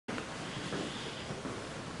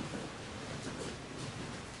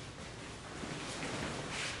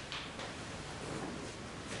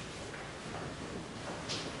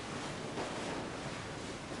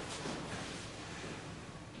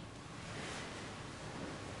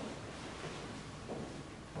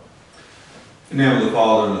In the name of the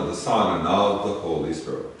Father, and of the Son, and of the Holy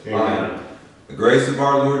Spirit. Amen. The grace of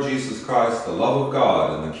our Lord Jesus Christ, the love of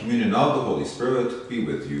God, and the communion of the Holy Spirit be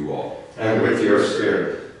with you all. And with your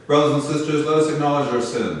spirit. Brothers and sisters, let us acknowledge our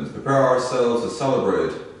sins, prepare ourselves to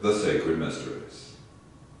celebrate the sacred mysteries.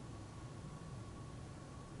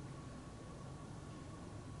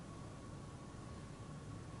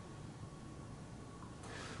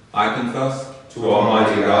 I confess To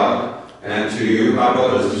Almighty God, and to you, my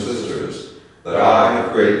brothers and sisters, that I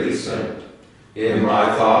have greatly sinned, in my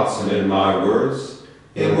thoughts and in my words,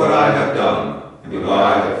 in what I have done, and what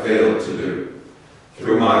I have failed to do,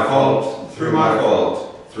 through my fault, through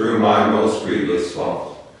my most grievous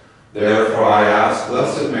fault. Therefore I ask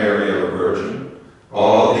Blessed Mary, our Virgin,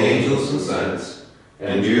 all the angels and saints,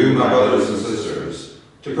 and you, my brothers and sisters,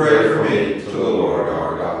 to pray for me to the Lord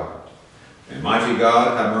our God. May mighty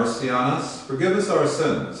God have mercy on us, forgive us our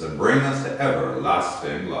sins, and bring us to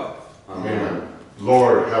everlasting life. Amen.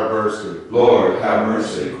 Lord, have mercy. Lord, have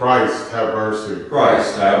mercy. Christ, have mercy.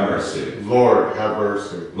 Christ, have mercy. Lord, have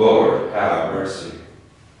mercy. Lord, have mercy.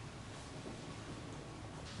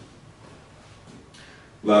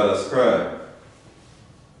 Let us pray.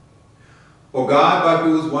 O God, by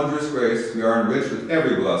whose wondrous grace we are enriched with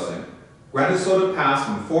every blessing, grant us so to pass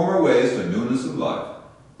from former ways to newness of life,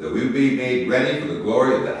 that we be made ready for the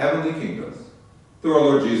glory of the heavenly kingdom. Through our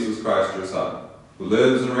Lord Jesus Christ, your Son, who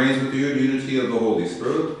lives and reigns with you in unity of the Holy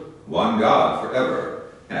Spirit, one God,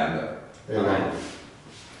 forever and ever. Amen.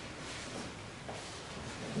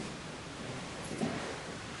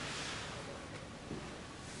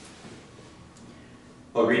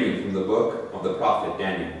 A reading from the book of the prophet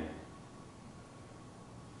Daniel.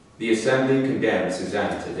 The assembly condemned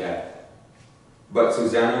Susanna to death, but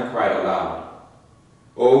Susanna cried aloud,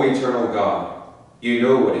 O eternal God, you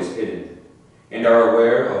know what is hidden, and are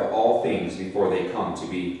aware of all things before they come to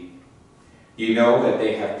be. You know that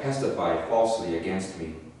they have testified falsely against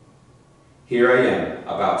me. Here I am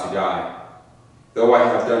about to die, though I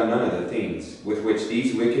have done none of the things with which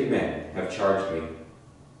these wicked men have charged me.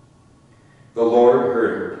 The Lord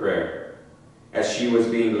heard her prayer. As she was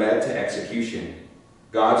being led to execution,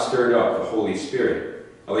 God stirred up the Holy Spirit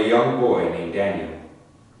of a young boy named Daniel,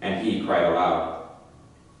 and he cried aloud,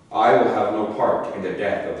 I will have no part in the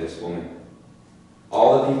death of this woman.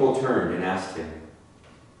 All the people turned and asked him,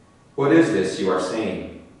 What is this you are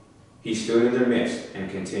saying? He stood in their midst and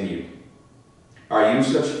continued, Are you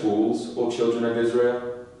such fools, O children of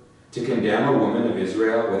Israel, to condemn a woman of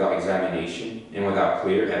Israel without examination and without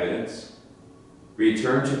clear evidence?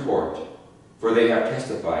 Return to court, for they have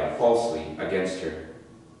testified falsely against her.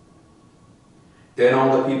 Then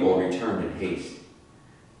all the people returned in haste.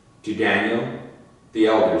 To Daniel, the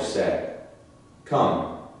elders said,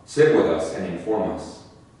 Come, sit with us and inform us,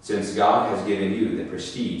 since God has given you the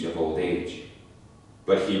prestige of old age.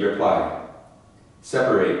 But he replied,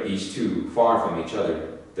 Separate these two far from each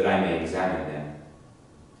other, that I may examine them.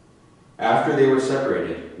 After they were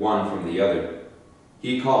separated, one from the other,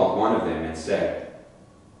 he called one of them and said,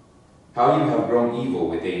 How you have grown evil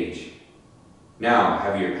with age. Now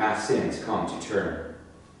have your past sins come to turn,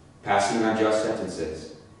 passing unjust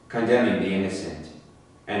sentences, condemning the innocent,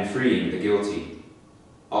 and freeing the guilty,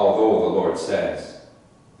 although the Lord says,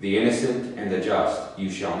 The innocent and the just you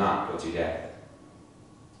shall not put to death.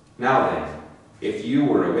 Now then, if you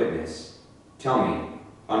were a witness, tell me,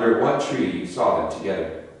 under what tree you saw them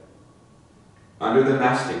together? Under the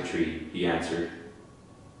mastic tree, he answered.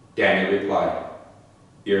 Daniel replied,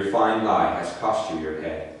 Your fine lie has cost you your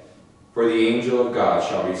head, for the angel of God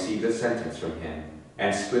shall receive the sentence from him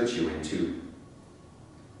and split you in two.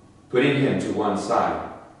 Putting him to one side,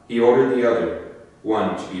 he ordered the other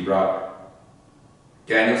one to be brought.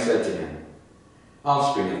 Daniel said to him,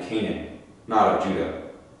 Offspring of Canaan, not of Judah,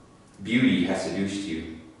 beauty has seduced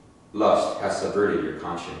you, lust has subverted your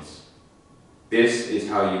conscience. This is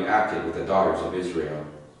how you acted with the daughters of Israel,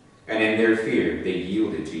 and in their fear they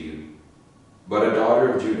yielded to you. But a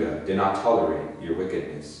daughter of Judah did not tolerate your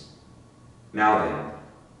wickedness. Now then,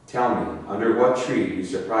 tell me, under what tree you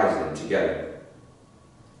surprised them together?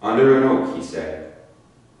 Under an oak, he said.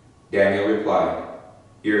 Daniel replied,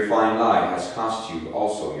 Your fine lie has cost you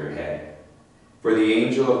also your head. For the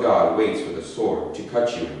angel of God waits with a sword to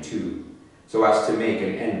cut you in two, so as to make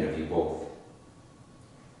an end of you both.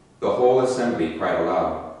 The whole assembly cried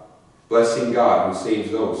aloud, blessing God who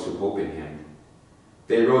saves those who hope in him.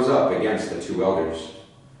 They rose up against the two elders,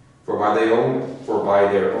 for by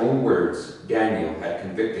their own words Daniel had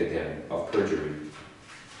convicted them of perjury.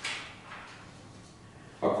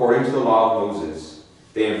 According to the law of Moses,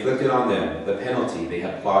 they inflicted on them the penalty they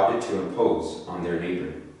had plotted to impose on their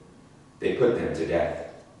neighbor. They put them to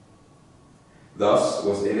death. Thus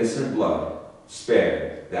was innocent blood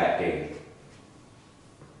spared that day.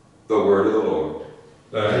 The word of the Lord.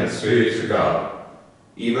 Thanks be to God.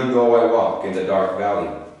 Even though I walk in the dark valley,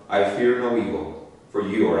 I fear no evil, for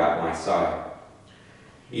you are at my side.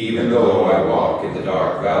 Even though I walk in the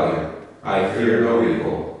dark valley, I fear no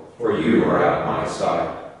evil, for you are at my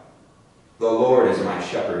side. The Lord is my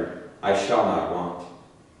shepherd, I shall not want.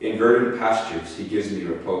 In verdant pastures he gives me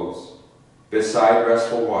repose. Beside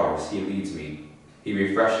restful waters he leads me, he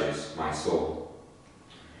refreshes my soul.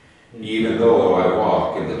 Even though I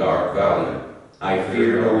walk in the dark valley, I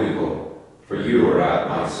fear no evil, for you are at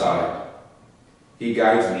my side. He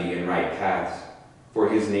guides me in right paths, for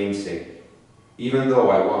his name's sake. Even though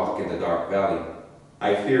I walk in the dark valley,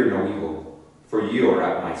 I fear no evil, for you are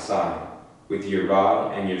at my side, with your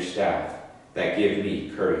rod and your staff that give me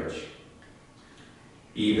courage.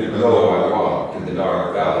 Even though I walk in the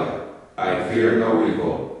dark valley, I fear no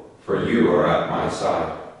evil, for you are at my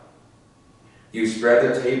side. You spread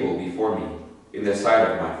the table before me in the sight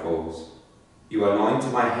of my foes. You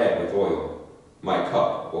anoint my head with oil, my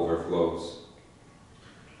cup overflows.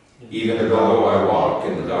 Even though I walk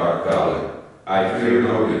in the dark valley, I fear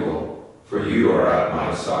no evil, for you are at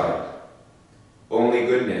my side. Only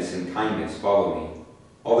goodness and kindness follow me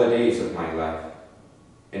all the days of my life,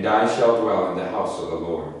 and I shall dwell in the house of the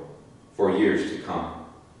Lord for years to come.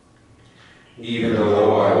 Even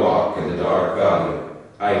though I walk in the dark valley,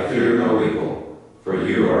 I fear no evil, for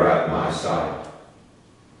you are at my side.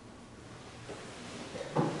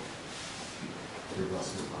 Your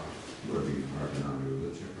blessed God, Lord, be pardoned on your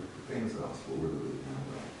religion, for proclaim the gospel worthy of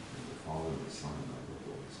the Father, and the Son, and of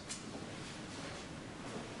the Holy Spirit.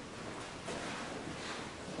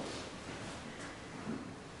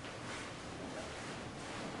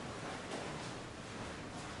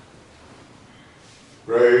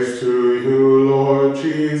 Praise to you, Lord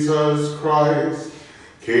Jesus Christ,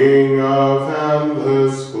 King of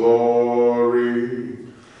endless glory.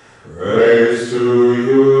 Praise to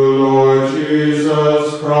you, Lord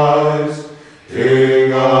Jesus Christ,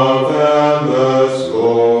 King of endless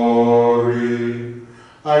glory.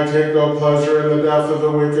 I take no pleasure in the death of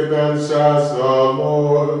the wicked man, says the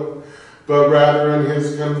Lord, but rather in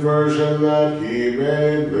his conversion that he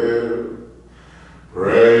may live.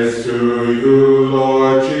 Praise to you,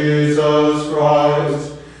 Lord Jesus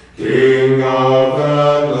Christ, King of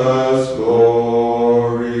endless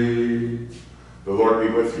glory. The Lord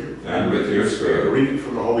be with you. And with your A spirit. reading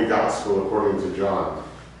from the Holy Gospel according to John.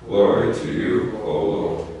 Glory to you, O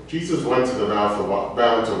Lord. Jesus went to the Mount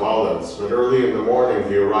of Olives, but early in the morning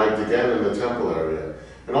he arrived again in the temple area,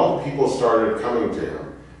 and all the people started coming to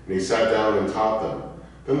him, and he sat down and taught them.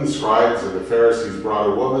 Then the scribes and the Pharisees brought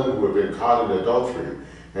a woman who had been caught in adultery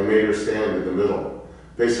and made her stand in the middle.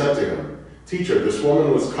 They said to him, "Teacher, this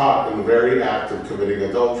woman was caught in the very act of committing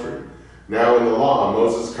adultery. Now in the law,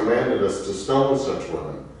 Moses commanded us to stone such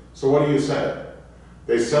women. So what do you say?"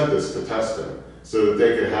 They said this to test him, so that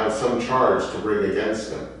they could have some charge to bring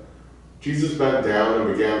against him. Jesus bent down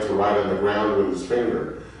and began to write on the ground with his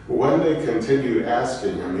finger. When they continued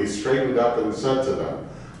asking him, he straightened up and said to them,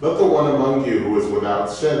 "Let the one among you who is without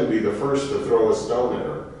sin be the first to throw a stone at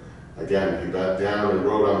her." Again he bent down and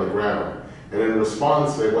wrote on the ground, and in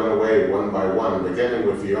response they went away one by one, beginning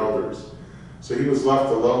with the elders. So he was left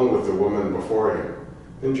alone with the woman before him.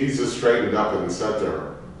 Then Jesus straightened up and said to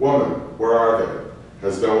her, "Woman, where are they?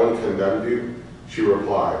 Has no one condemned you?" She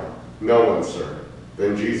replied, "No one, sir."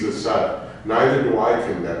 Then Jesus said, "Neither do I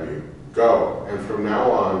condemn you. Go, and from now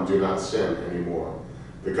on do not sin anymore."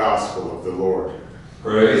 The Gospel of the Lord.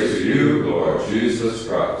 Praise to you, Lord Jesus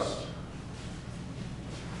Christ.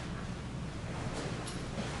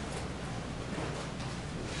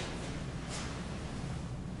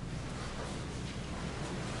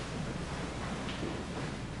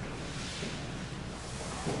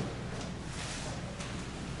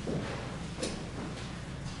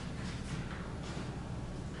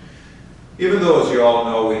 Even though, as you all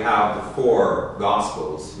know, we have the four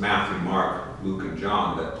Gospels, Matthew, Mark, Luke, and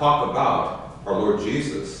John, that talk about our Lord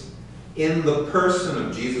Jesus, in the person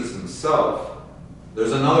of Jesus himself,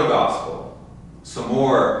 there's another Gospel, some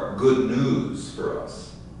more good news for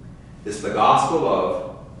us. It's the Gospel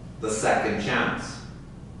of the second chance.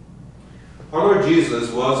 Our Lord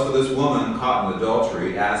Jesus was for this woman caught in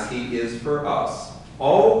adultery, as he is for us,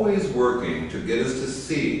 always working to get us to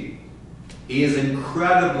see he is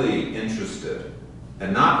incredibly interested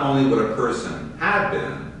in not only what a person had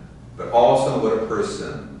been, but also what a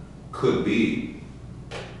person could be.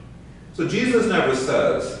 So Jesus never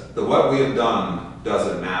says that what we have done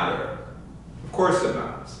doesn't matter. Of course it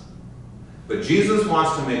matters. But Jesus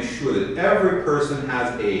wants to make sure that every person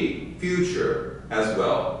has a future as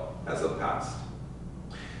well as the past.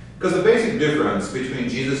 Because the basic difference between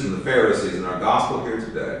Jesus and the Pharisees in our gospel here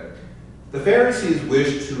today, the Pharisees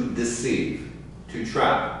wished to deceive, to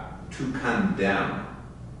trap, to condemn.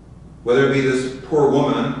 Whether it be this poor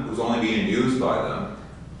woman who's only being used by them,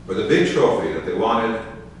 or the big trophy that they wanted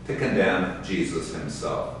to condemn Jesus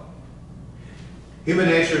himself. Human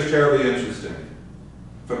nature is terribly interesting.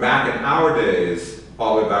 From back in our days,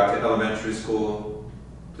 all the way back to elementary school,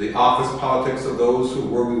 to the office politics of those who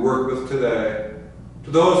we work with today,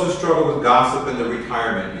 to those who struggle with gossip in their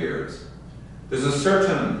retirement years, there's a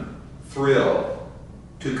certain thrill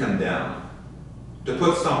to condemn, to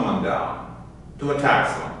put someone down, to attack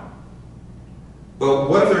someone. But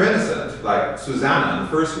what if they're innocent, like Susanna in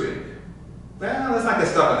the first reading? Well, let's not get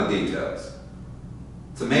stuck in the details.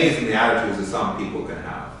 It's amazing the attitudes that some people can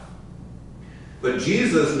have. But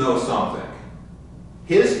Jesus knows something.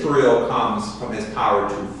 His thrill comes from his power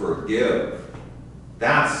to forgive.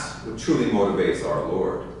 That's what truly motivates our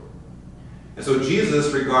Lord. And so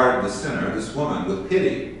Jesus regarded the sinner, this woman, with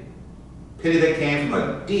pity. Pity that came from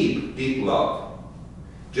a deep, deep love.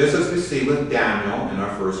 Just as we see with Daniel in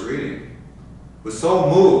our first reading. Was so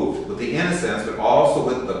moved with the innocence, but also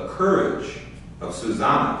with the courage of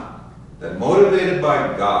Susanna, that motivated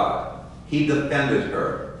by God, he defended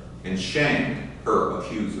her and shamed her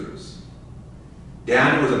accusers.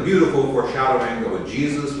 Daniel was a beautiful foreshadowing of what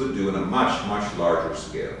Jesus would do in a much, much larger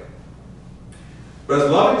scale. But as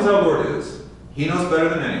loving as our Lord is, he knows better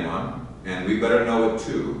than anyone, and we better know it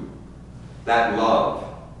too, that love,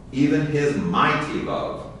 even his mighty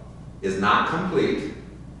love, is not complete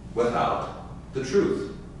without the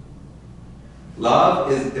truth.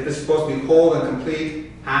 Love, if it's supposed to be whole and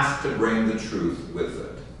complete, has to bring the truth with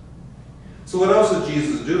it. So what else does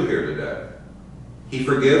Jesus do here today? He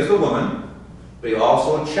forgives the woman, but he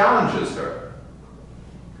also challenges her.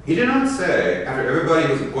 He did not say, after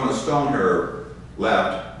everybody was going to stone her,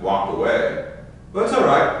 left, walked away, well, it's all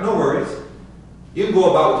right, no worries. You can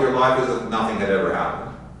go about with your life as if nothing had ever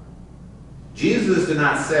happened. Jesus did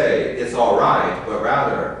not say, it's all right, but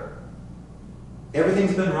rather,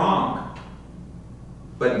 everything's been wrong.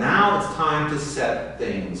 But now it's time to set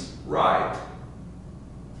things right.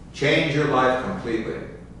 Change your life completely.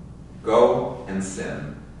 Go and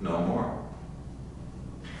sin no more.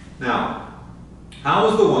 Now, how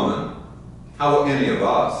is the woman, how will any of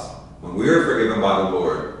us, when we are forgiven by the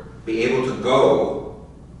Lord, be able to go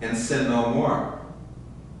and sin no more?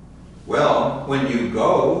 Well, when you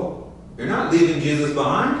go, you're not leaving Jesus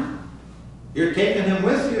behind. You're taking him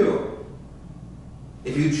with you.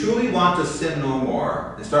 If you truly want to sin no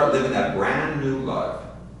more and start living that brand new life,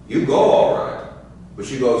 you go all right, but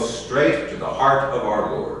you go straight to the heart of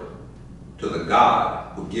our Lord, to the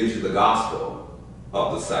God who gives you the gospel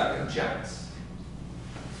of the second chance.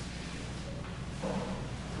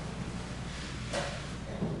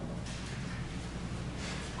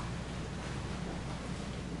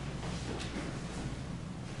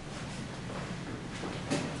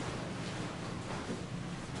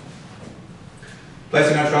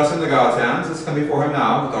 Placing our trust in the God's hands, let's come before him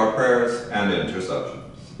now with our prayers and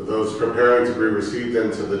intercessions. For those preparing to be received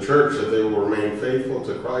into the church, that they will remain faithful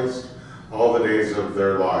to Christ all the days of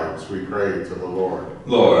their lives, we pray to the Lord.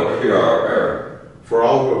 Lord, hear our prayer. For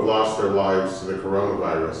all who have lost their lives to the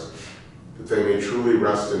coronavirus, that they may truly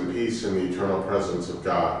rest in peace in the eternal presence of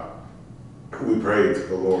God, we pray to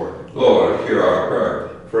the Lord. Lord, hear our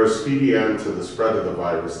prayer. For a speedy end to the spread of the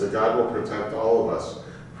virus, that God will protect all of us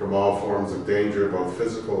from all forms of danger, both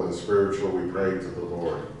physical and spiritual, we pray to the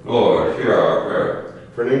Lord. Lord, hear our prayer.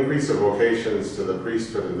 For an increase of vocations to the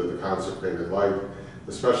priesthood and to the consecrated life,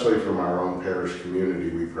 especially from our own parish community,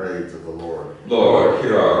 we pray to the Lord. Lord,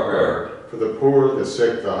 hear our prayer. For the poor, the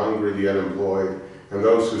sick, the hungry, the unemployed, and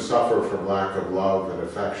those who suffer from lack of love and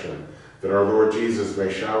affection, that our Lord Jesus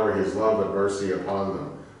may shower his love and mercy upon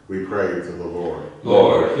them, we pray to the Lord.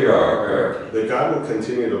 Lord, hear our prayer. That God will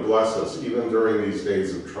continue to bless us even during these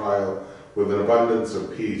days of trial with an abundance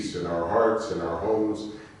of peace in our hearts, in our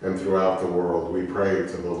homes, and throughout the world, we pray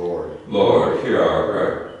to the Lord. Lord, hear our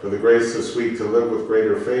prayer. For the grace this week to live with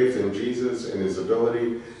greater faith in Jesus and his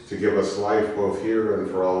ability to give us life both here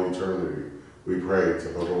and for all eternity, we pray to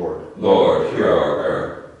the Lord. Lord, hear our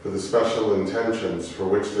prayer. For the special intentions for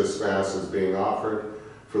which this Mass is being offered,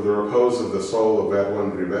 for the repose of the soul of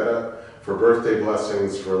Edwin Rivera, for birthday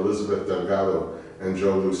blessings for Elizabeth Delgado and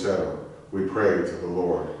Joe Lucero, we pray to the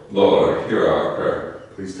Lord. Lord, hear our prayer.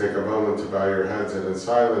 Please take a moment to bow your heads and in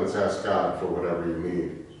silence ask God for whatever you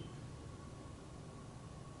need.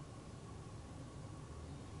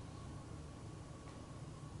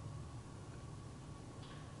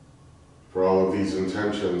 For all of these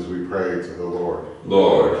intentions we pray to the Lord.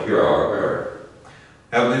 Lord, hear our prayer.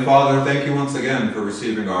 Heavenly Father, thank you once again for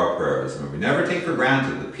receiving our prayers, and we never take for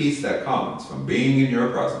granted the peace that comes from being in your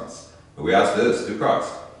presence. And we ask this through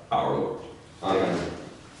Christ, our Lord. Amen.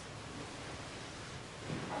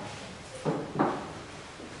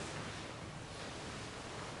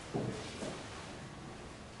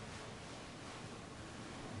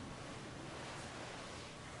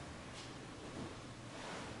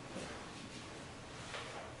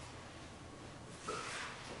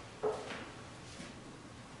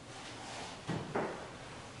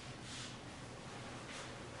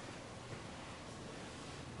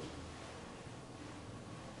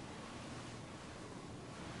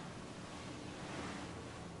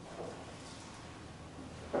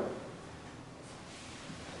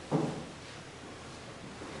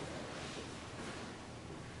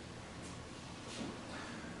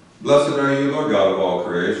 Blessed are you, Lord God of all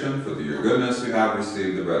creation, for through your goodness we have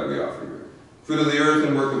received the bread we offer you. Fruit of the earth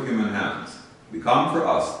and work of human hands, become for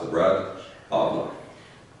us the bread of life.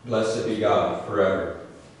 Blessed be God forever.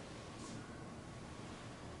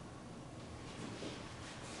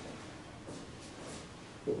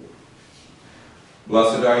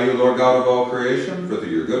 Blessed are you, Lord God of all creation, for through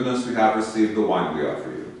your goodness we have received the wine we offer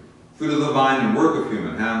you. Fruit of the vine and work of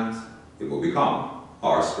human hands, it will become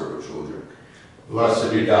our spiritual drink.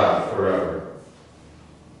 Blessed be God forever.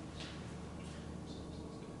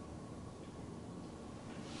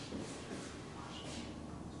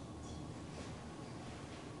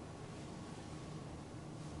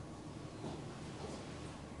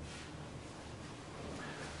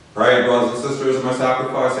 Pray, brothers and sisters, that my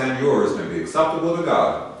sacrifice and yours may be acceptable to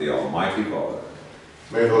God, the Almighty Father.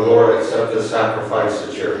 May the Lord accept the sacrifice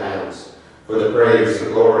at your hands, for the praise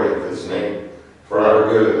and glory of his name, for our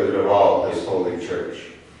good and of all his holy church.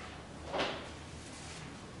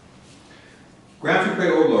 Grant, we pray,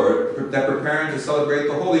 O Lord, that preparing to celebrate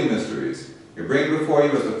the holy mysteries, we bring before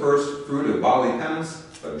you as the first fruit of bodily penance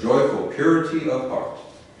a joyful purity of heart.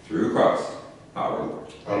 Through Christ our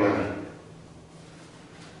Lord. Amen.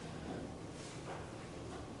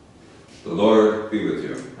 The Lord be with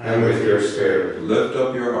you. And with your spirit. Lift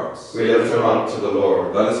up your hearts. We lift them up to the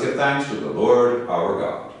Lord. Let us give thanks to the Lord our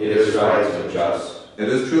God. It is right and just. It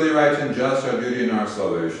is truly right and just, our duty and our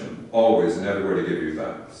salvation, always and everywhere to give you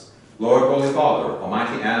thanks. Lord, Holy Father,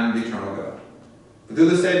 Almighty and eternal God, for through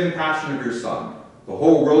the saving passion of your Son, the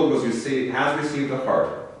whole world has received a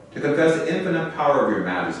heart to confess the infinite power of your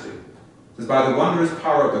majesty. It is by the wondrous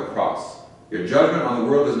power of the cross, your judgment on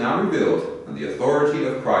the world is now revealed, and the authority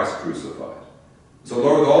of Christ crucified. So,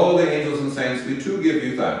 Lord, with all the angels and saints, we too give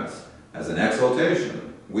you thanks. As an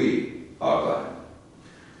exaltation, we are glad.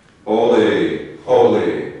 Holy,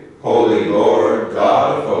 holy, holy Lord,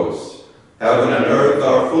 God of hosts, heaven and earth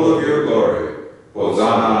are full of your glory.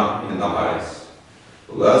 Hosanna in the highest.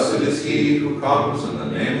 Blessed is he who comes in the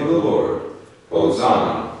name of the Lord.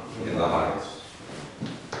 Hosanna in the highest.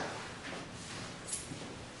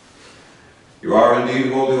 You are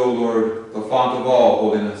indeed holy, O Lord, the font of all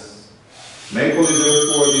holiness. Make holy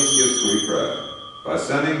therefore these gifts, we pray, by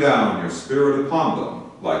sending down your Spirit upon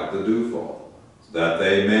them like the dewfall, so that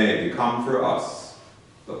they may become for us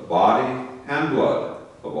the body and blood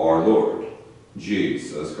of our Lord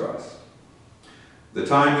Jesus Christ. The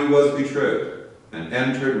time he was betrayed and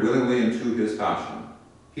entered willingly into his passion,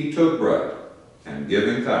 he took bread, and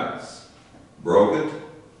giving thanks, broke it,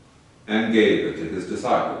 and gave it to his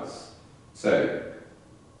disciples, saying,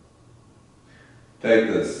 "Take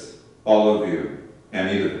this, all of you, and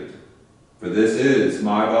eat of it, for this is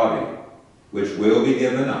my body, which will be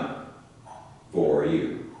given up for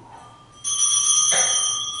you."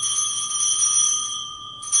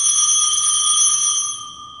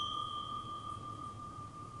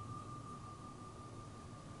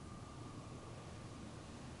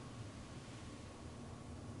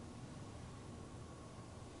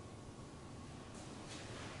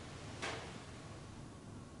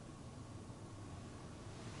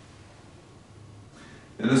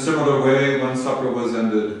 In a similar way, when supper was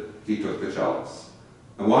ended, he took the chalice,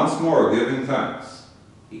 and once more giving thanks,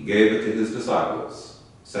 he gave it to his disciples,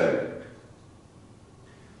 saying,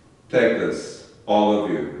 "Take this, all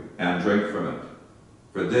of you, and drink from it,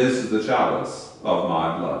 for this is the chalice of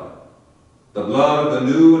my blood, the blood of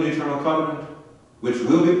the new and eternal covenant, which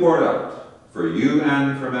will be poured out for you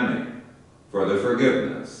and for many, for the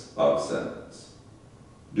forgiveness of sins.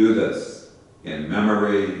 Do this in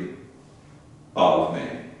memory of me."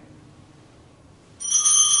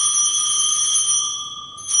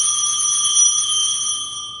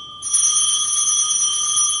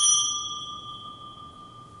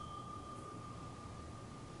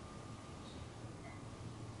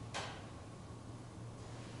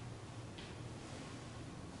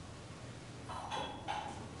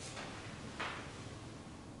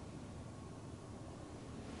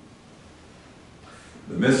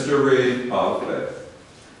 The mystery of faith.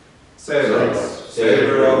 Save us,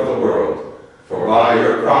 Savior of the world, for by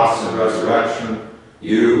your cross and resurrection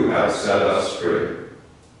you have set us free.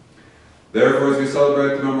 Therefore, as we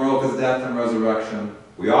celebrate the memorial of his death and resurrection,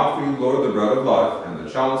 we offer you, Lord, the bread of life and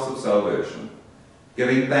the chalice of salvation,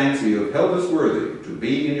 giving thanks that you have held us worthy to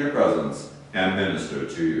be in your presence and minister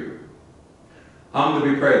to you.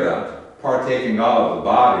 Humbly we pray that, partaking of the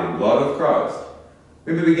body and blood of Christ,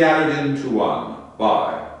 we may be gathered into one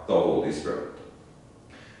by the Holy Spirit.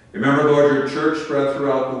 Remember, Lord, your church spread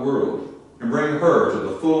throughout the world, and bring her to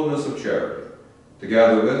the fullness of charity,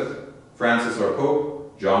 together with Francis our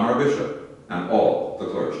Pope, John our Bishop, and all the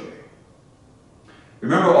clergy.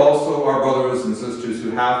 Remember also our brothers and sisters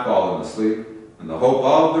who have fallen asleep in the hope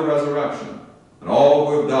of the resurrection, and all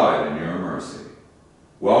who have died in your mercy.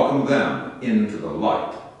 Welcome them into the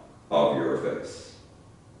light of your face.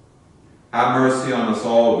 Have mercy on us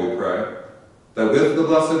all, we pray, that with the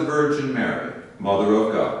Blessed Virgin Mary, Mother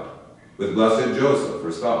of God, with blessed Joseph,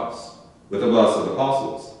 her spouse, with the blessed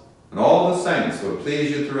apostles, and all the saints who have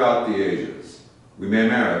pleased you throughout the ages, we may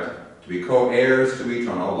merit to be co-heirs to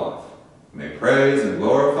eternal life. We may praise and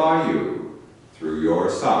glorify you through your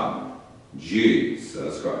Son,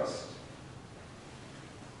 Jesus Christ.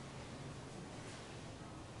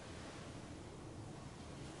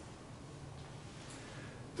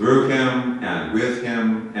 Through him, and with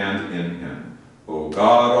him, and in him, O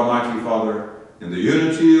God, Almighty Father, in the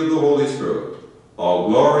unity of the Holy Spirit, all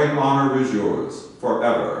glory and honor is yours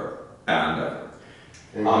forever and ever.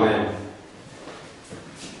 Amen.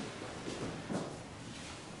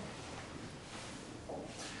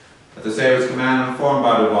 At the Savior's command, informed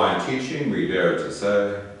by divine teaching, we dare to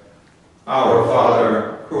say, Our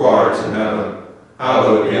Father, who art in heaven,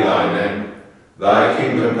 hallowed be thy name. Thy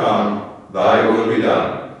kingdom come, thy will be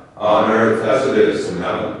done, on earth as it is in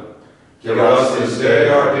heaven. Give us this day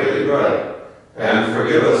our daily bread, and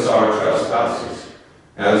forgive us our trespasses,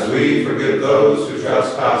 as we forgive those who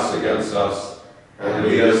trespass against us. And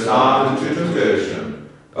lead us not into temptation,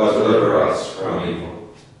 but deliver us from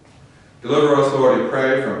evil. Deliver us, Lord, we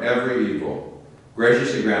pray, from every evil.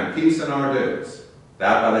 Graciously grant peace in our days,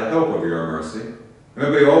 that by the help of your mercy, we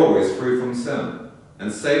may be always free from sin,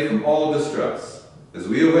 and safe from all distress, as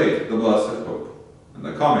we await the blessed hope, and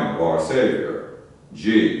the coming of our Savior,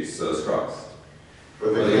 Jesus Christ.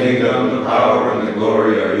 For the kingdom, the power, and the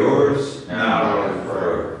glory are yours, now and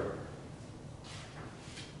forever.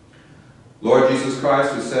 Lord Jesus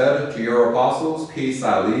Christ, who said to your apostles, "Peace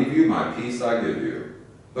I leave you, my peace I give you,"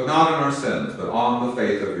 look not on our sins, but on the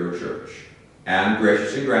faith of your church, and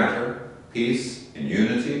graciously grant her peace and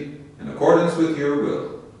unity in accordance with your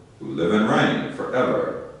will, who live and reign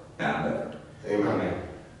forever and ever. Amen.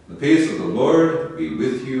 The peace of the Lord be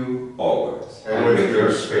with you always. And with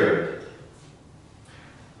your spirit.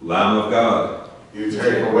 Lamb of God, You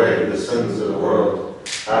take away the sins of the world.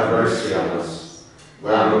 Have mercy on us.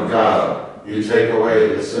 Lamb of God, you take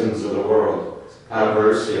away the sins of the world. Have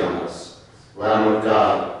mercy on us. Lamb of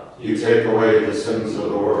God, you take away the sins of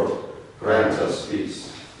the world. Grant us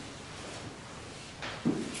peace.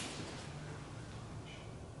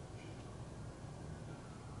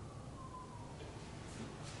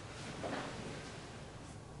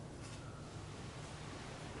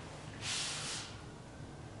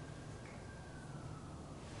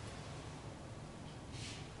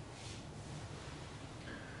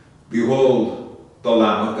 behold the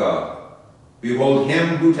Lamb of God. Behold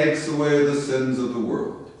him who takes away the sins of the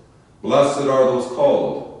world. Blessed are those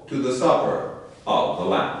called to the supper of the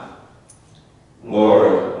Lamb.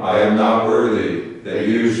 Lord, I am not worthy that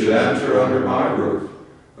you should enter under my roof,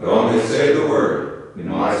 but only say the word, and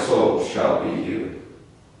my soul shall be healed.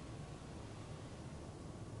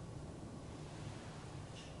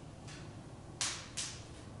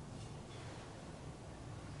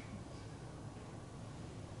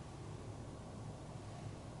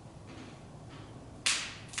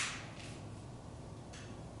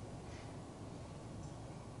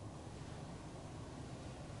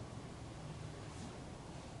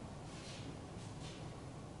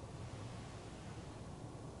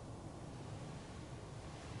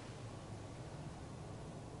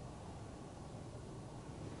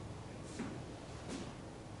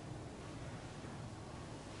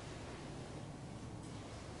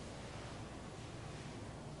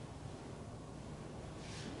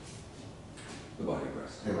 The body of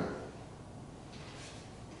Christ. Amen.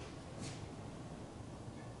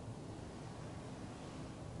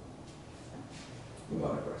 The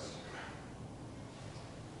body of Christ.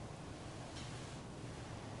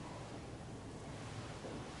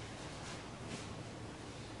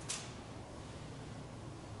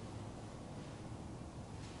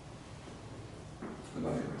 The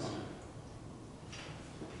body of Christ.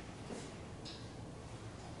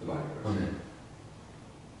 The body of Christ. Amen.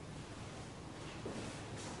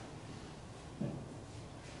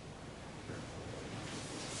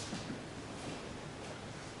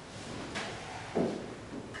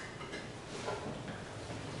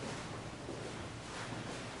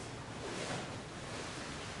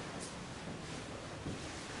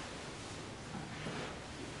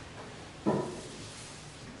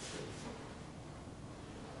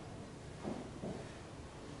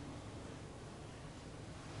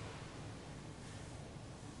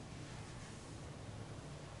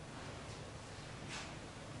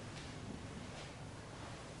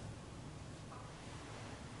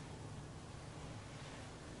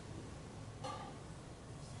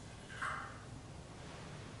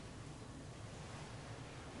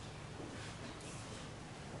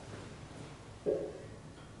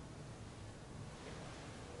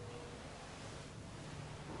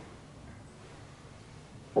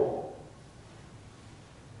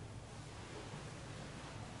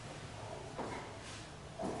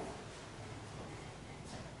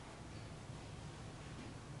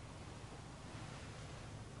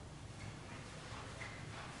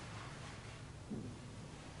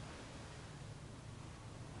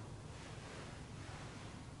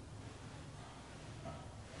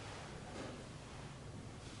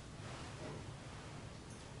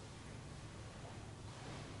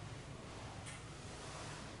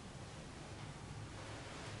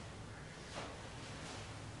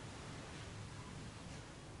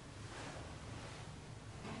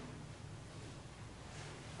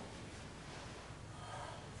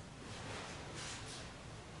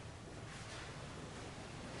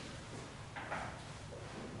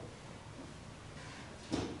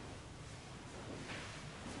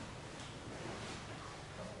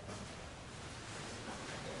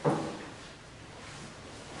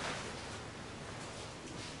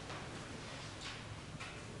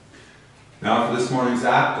 Now for this morning's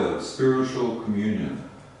act of spiritual communion.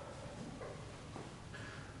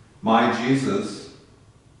 My Jesus,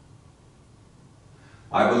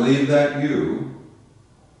 I believe that you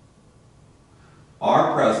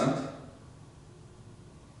are present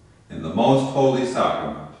in the most holy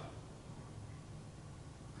sacrament.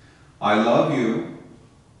 I love you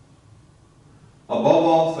above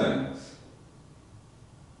all things,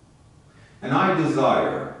 and I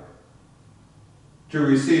desire to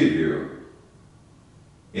receive you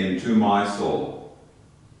into my soul.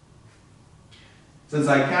 Since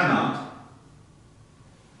I cannot,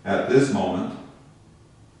 at this moment,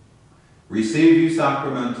 receive you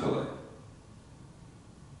sacramentally,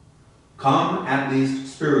 come at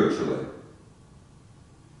least spiritually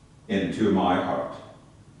into my heart.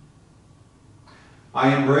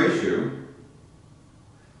 I embrace you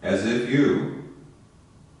as if you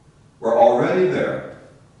were already there,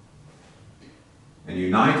 and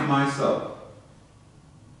unite myself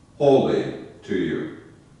wholly to you.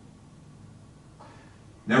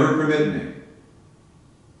 Never permit me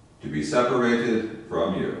to be separated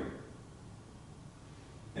from you.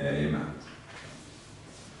 Amen.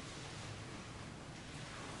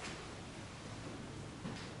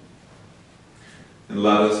 And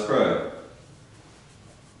let us pray.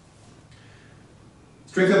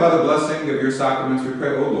 Strengthened by the blessing of your sacraments, we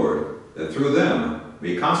pray, O Lord, that through them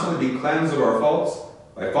we constantly be cleansed of our faults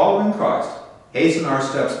by following Christ. Hasten our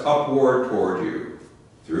steps upward toward you,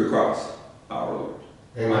 through Christ our Lord.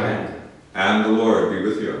 Amen. And the Lord be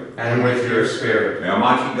with you. And with your spirit. May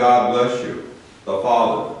Almighty God bless you, the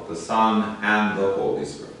Father, the Son, and the Holy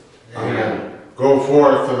Spirit. Amen. Go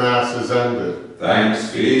forth, the Mass is ended.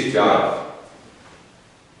 Thanks be to God.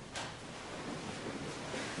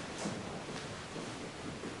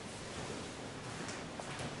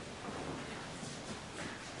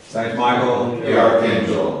 Saint Michael, The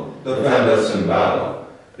Archangel, defend us in battle.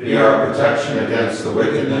 Be our protection against the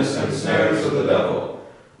wickedness and snares of the devil.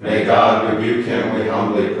 May God rebuke him, we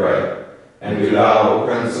humbly pray. And do thou, O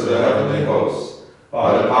Prince of the heavenly hosts,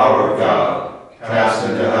 by the power of God, cast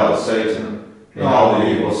into hell Satan and all the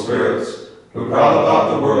evil spirits who prowl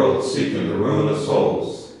about the world seeking the ruin of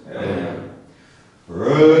souls. Amen.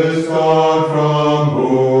 Praise God from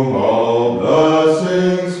whom all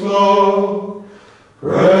blessings flow.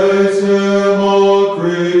 Praise him, all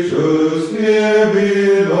creatures here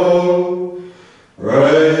below.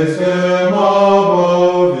 Praise him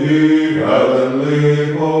above the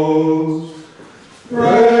heavenly host.